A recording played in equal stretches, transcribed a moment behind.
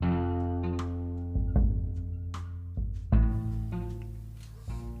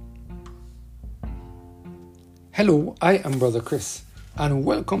Hello, I am Brother Chris, and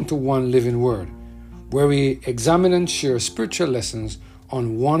welcome to One Living Word, where we examine and share spiritual lessons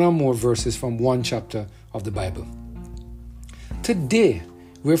on one or more verses from one chapter of the Bible. Today,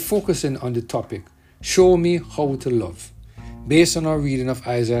 we're focusing on the topic, Show Me How to Love, based on our reading of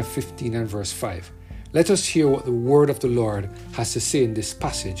Isaiah 15 and verse 5. Let us hear what the word of the Lord has to say in this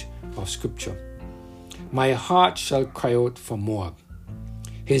passage of Scripture. My heart shall cry out for Moab.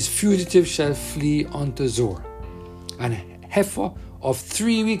 His fugitives shall flee unto Zor, an heifer of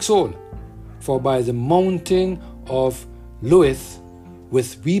 3 weeks old. For by the mountain of Luhith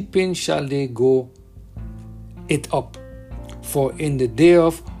with weeping shall they go it up. For in the day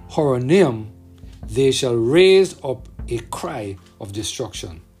of Horonaim they shall raise up a cry of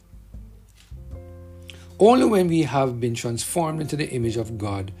destruction. Only when we have been transformed into the image of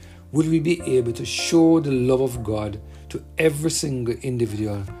God will we be able to show the love of God to every single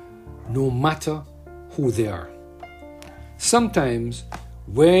individual, no matter who they are. Sometimes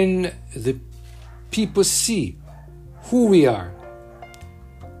when the people see who we are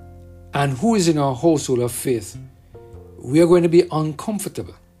and who is in our household of faith, we are going to be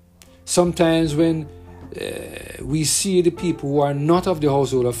uncomfortable. Sometimes when we see the people who are not of the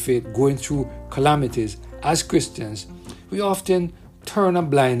household of faith going through calamities as Christians, we often turn a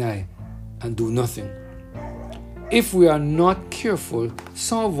blind eye and do nothing. If we are not careful,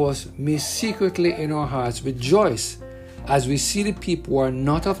 some of us may secretly in our hearts rejoice as we see the people who are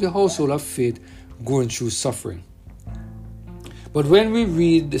not of the household of faith going through suffering. But when we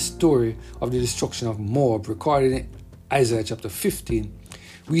read the story of the destruction of Moab recorded in Isaiah chapter 15,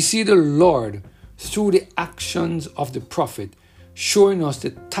 we see the Lord, through the actions of the prophet, showing us the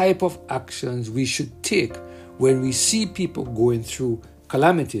type of actions we should take when we see people going through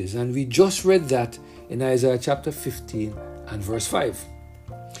calamities. And we just read that in Isaiah chapter 15 and verse 5.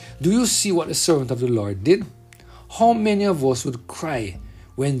 Do you see what the servant of the Lord did? How many of us would cry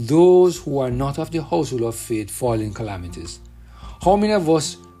when those who are not of the household of faith fall in calamities? How many of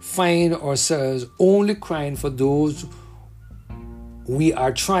us find ourselves only crying for those we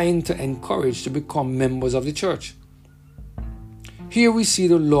are trying to encourage to become members of the church? Here we see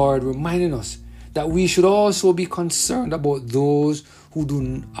the Lord reminding us that we should also be concerned about those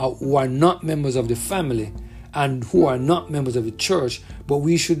who are not members of the family and who are not members of the church, but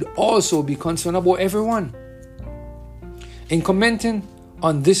we should also be concerned about everyone. In commenting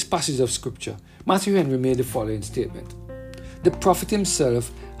on this passage of Scripture, Matthew Henry made the following statement. The prophet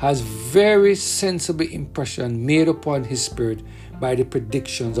himself has very sensible impression made upon his spirit by the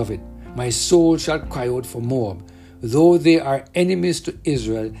predictions of it. My soul shall cry out for Moab. Though they are enemies to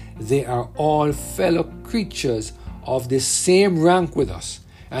Israel, they are all fellow creatures of the same rank with us,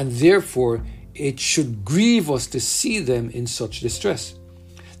 and therefore it should grieve us to see them in such distress.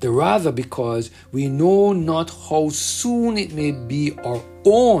 The rather because we know not how soon it may be our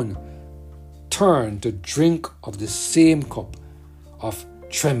own turn to drink of the same cup of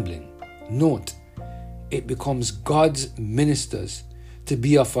trembling. Note, it becomes God's ministers to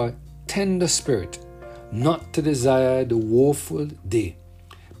be of a tender spirit, not to desire the woeful day,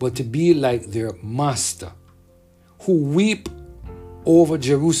 but to be like their master, who weep over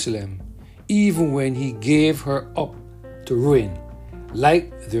Jerusalem even when he gave her up to ruin,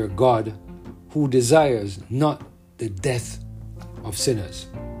 like their God, who desires not the death of sinners.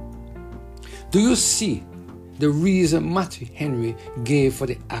 Do you see the reason Matthew Henry gave for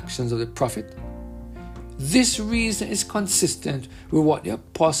the actions of the prophet? This reason is consistent with what the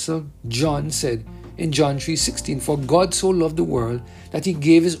Apostle John said in John 3:16, for God so loved the world that he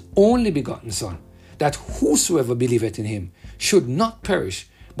gave his only begotten Son, that whosoever believeth in him should not perish,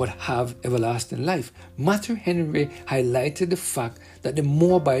 but have everlasting life. Matthew Henry highlighted the fact that the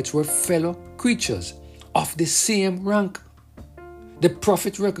Moabites were fellow creatures of the same rank. The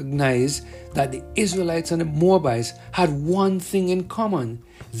prophet recognized that the Israelites and the Moabites had one thing in common.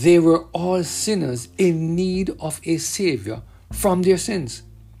 They were all sinners in need of a Savior from their sins.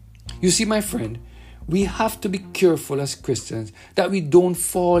 You see, my friend, we have to be careful as Christians that we don't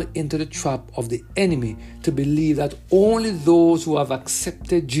fall into the trap of the enemy to believe that only those who have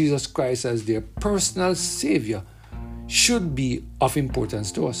accepted Jesus Christ as their personal Savior should be of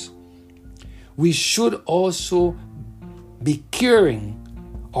importance to us. We should also be caring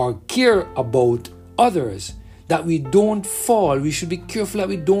or care about others, that we don't fall. We should be careful that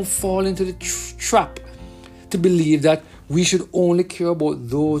we don't fall into the trap to believe that we should only care about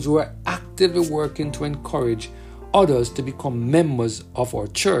those who are actively working to encourage others to become members of our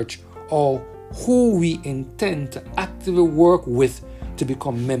church, or who we intend to actively work with to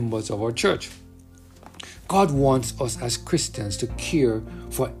become members of our church. God wants us as Christians to care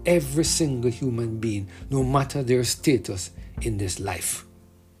for every single human being, no matter their status in this life.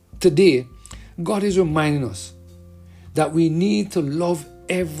 Today, God is reminding us that we need to love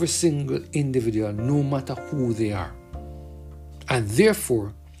every single individual, no matter who they are. And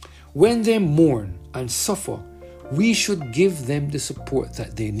therefore, when they mourn and suffer, we should give them the support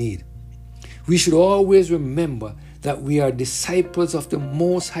that they need. We should always remember that we are disciples of the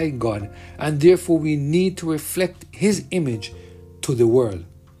Most High God, and therefore we need to reflect His image to the world.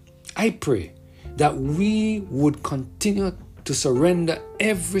 I pray that we would continue to surrender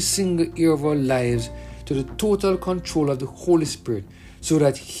every single area of our lives to the total control of the Holy Spirit, so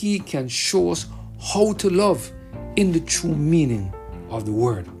that He can show us how to love in the true meaning of the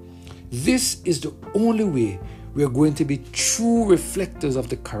word. This is the only way we are going to be true reflectors of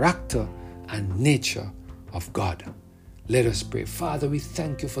the character and nature of God. Let us pray. Father, we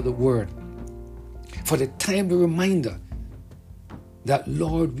thank You for the word, for the timely reminder that,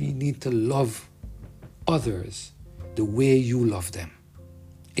 Lord, we need to love others the way You love them,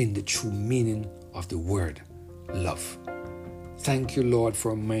 in the true meaning of the word, love. Thank You, Lord,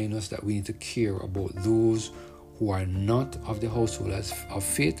 for reminding us that we need to care about those who are not of the household of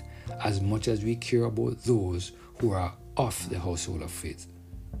faith as much as we care about those who are of the household of faith.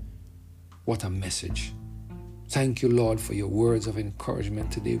 What a message. Thank You, Lord, for Your words of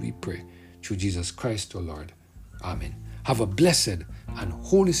encouragement today, we pray. Through Jesus Christ, our Lord. Amen. Have a blessed and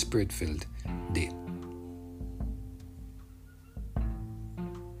Holy Spirit-filled day.